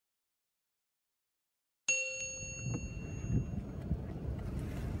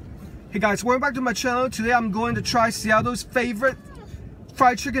Hey guys, welcome back to my channel. Today I'm going to try Seattle's favorite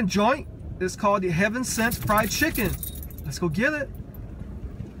fried chicken joint. It's called the Heaven Sent Fried Chicken. Let's go get it.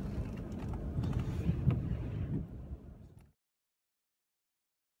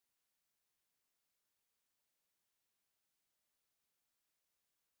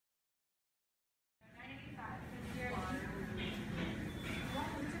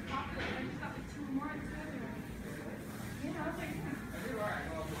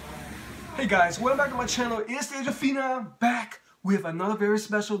 Hey guys, welcome back to my channel. It's Asian Phenom, back with another very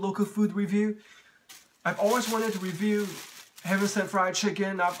special local food review. I've always wanted to review Heaven Sent Fried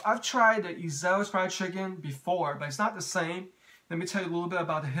Chicken. I've tried the Ezel's fried chicken before, but it's not the same. Let me tell you a little bit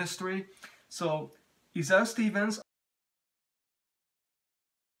about the history. So, Ezel Stevens,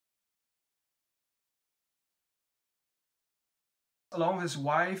 along with his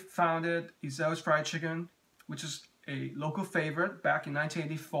wife, founded Ezel's Fried Chicken, which is a local favorite back in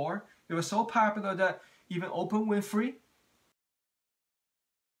 1984. It was so popular that even Oprah Winfrey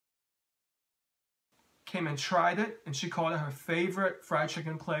came and tried it, and she called it her favorite fried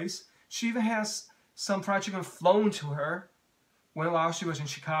chicken place. She even has some fried chicken flown to her while she was in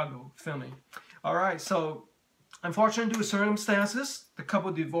Chicago filming. Alright, so unfortunately due to circumstances, the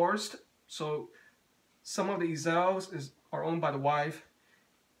couple divorced, so some of the Ezels are owned by the wife,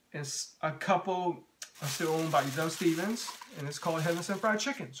 and a couple are still owned by Ezel Stevens, and it's called Heaven Sent Fried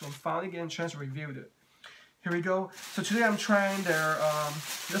Chicken. So I'm finally getting a chance to review it. Here we go. So today I'm trying their,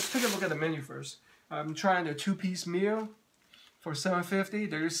 let's take a look at the menu first. I'm trying their two-piece meal for $7.50.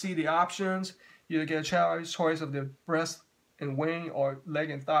 There you see the options. You get a choice of the breast and wing, or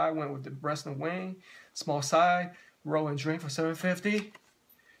leg and thigh. Went with the breast and wing. Small side, roll and drink for $7.50.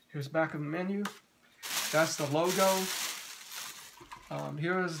 Here's the back of the menu. That's the logo.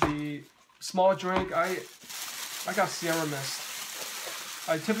 Here is the small drink. I got Sierra Mist.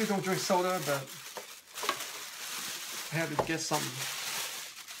 I typically don't drink soda, but I had to get something.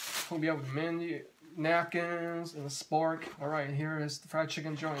 Hook me up with the menu, napkins, and a spark. Alright, here is the fried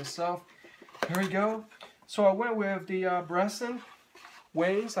chicken joint itself. Here we go. So I went with the breast and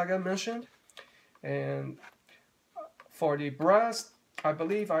wings, like I mentioned. And for the breast, I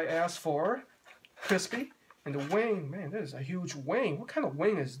believe I asked for crispy. And the wing, man, this is a huge wing. What kind of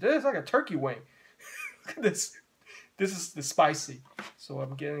wing is this? Like a turkey wing. Look at this. This is the spicy. So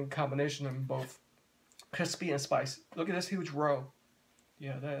I'm getting a combination of both crispy and spicy. Look at this huge roll.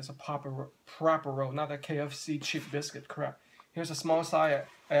 Yeah, that is a proper roll, not that KFC cheap biscuit crap. Here's a small side.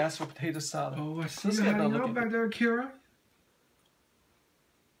 I asked for potato salad. Oh, I see you hanging out back there, Kira.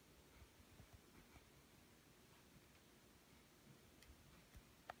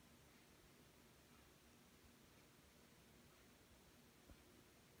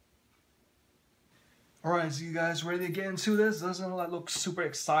 Alright, so you guys ready to get into this? Doesn't that look super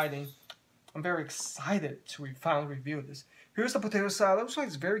exciting? I'm very excited to finally review this. Here's the potato salad. It looks like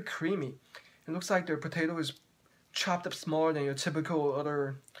it's very creamy. It looks like their potato is chopped up smaller than your typical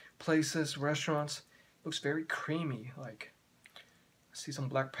other places, restaurants. It looks very creamy. Like, I see some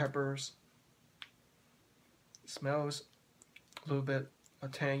black peppers. It smells a little bit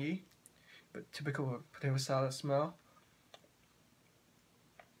tangy, but typical potato salad smell.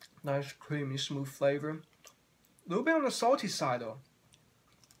 Nice, creamy, smooth flavor. A little bit on the salty side though.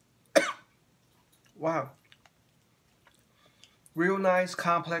 Wow. Real nice,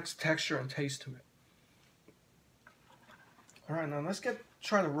 complex texture and taste to it. Alright, now let's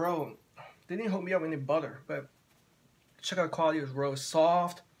try the roll. They didn't hook me up with any butter, but check out the quality of the roll.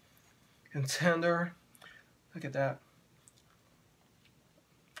 Soft and tender. Look at that.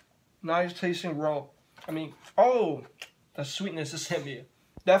 Nice tasting roll. I mean, oh, the sweetness is hit me.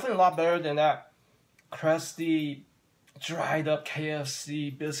 Definitely a lot better than that crusty, dried up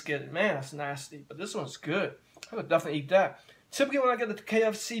KFC biscuit. Man, that's nasty. But this one's good. I would definitely eat that. Typically when I get the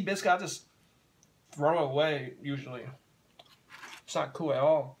KFC biscuit, I just throw it away, usually. It's not cool at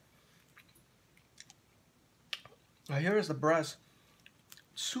all. Now here is the breast.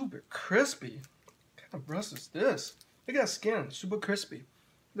 Super crispy. What kind of breast is this? Look at that skin, super crispy.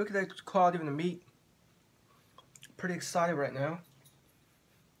 Look at that quality of the meat. Pretty excited right now.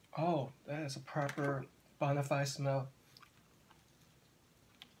 Oh, that is a proper bona fide smell.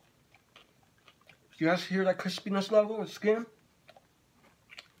 You guys hear that crispiness level in the skin?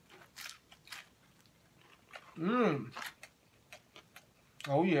 Mmm.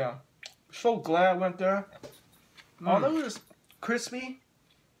 Oh yeah. So glad I went there. Although it's crispy,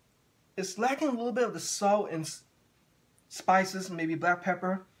 it's lacking a little bit of the salt and spices, maybe black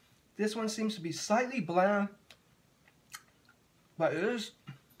pepper. This one seems to be slightly bland, but it is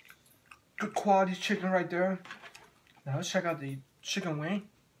good quality chicken right there. Now let's check out the chicken wing.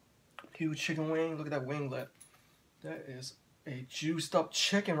 huge chicken wing. Look at that winglet. That is a juiced up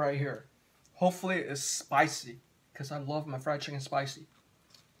chicken right here. Hopefully it's spicy, because I love my fried chicken spicy.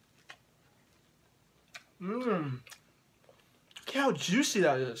 Mmm. Look how juicy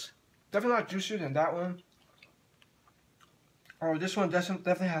that is. Definitely not juicier than that one. Oh, this one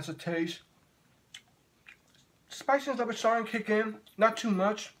definitely has a taste. Spiciness of it starting to kick in. Not too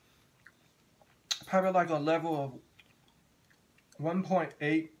much. Probably like a level of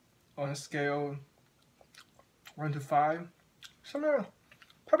 1.8 on a scale 1 to 5. Somewhere,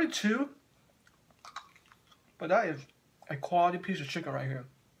 probably 2. But that is a quality piece of chicken right here.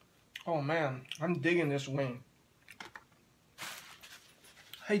 Oh man, I'm digging this wing.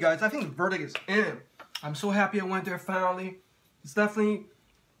 Hey guys, I think the verdict is in. I'm so happy I went there finally. It's definitely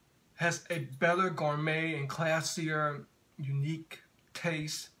has a better gourmet and classier, unique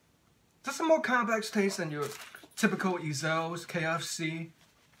taste. Just a more complex taste than your typical Ezel's, KFC,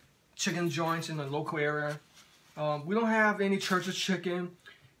 chicken joints in the local area. We don't have any Church's chicken.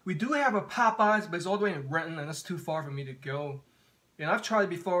 We do have a Popeyes, but it's all the way in Renton, and that's too far for me to go. And I've tried it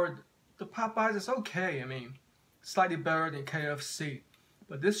before. The Popeyes is okay. I mean, slightly better than KFC.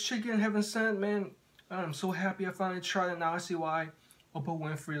 But this chicken heaven sent, man, I'm so happy I finally tried it. Now I see why Oprah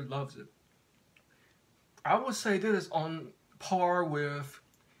Winfrey loves it. I would say this is on par with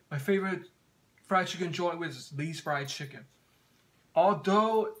my favorite fried chicken joint, which is Lee's Fried Chicken.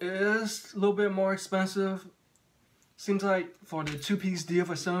 Although it is a little bit more expensive, seems like for the 2-piece deal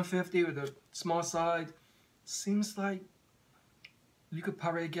for $7.50 with the small side, seems like you could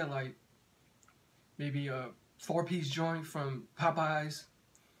probably get like maybe a 4-piece joint from Popeyes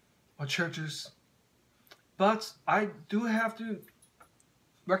or Church's. But I do have to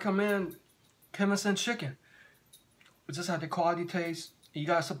recommend heaven sent chicken. It just has the quality taste. You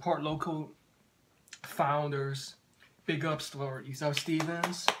gotta support local founders. Big ups for Ezel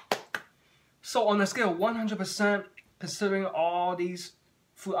Stevens. So on a scale of 100%, considering all these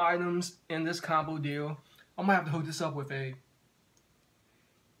food items in this combo deal, I'm gonna have to hook this up with a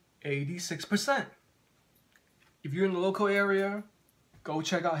 86%. If you're in the local area, go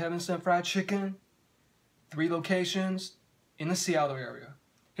check out Heaven Sent Fried Chicken. 3 locations in the Seattle area.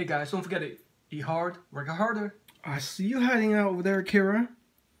 Hey guys, don't forget to eat hard, work harder. I see you hiding out over there, Kira.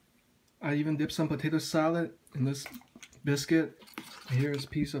 I even dipped some potato salad in this biscuit. Here's a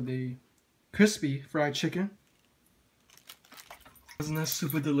piece of the crispy fried chicken. Isn't that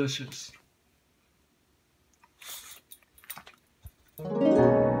super delicious?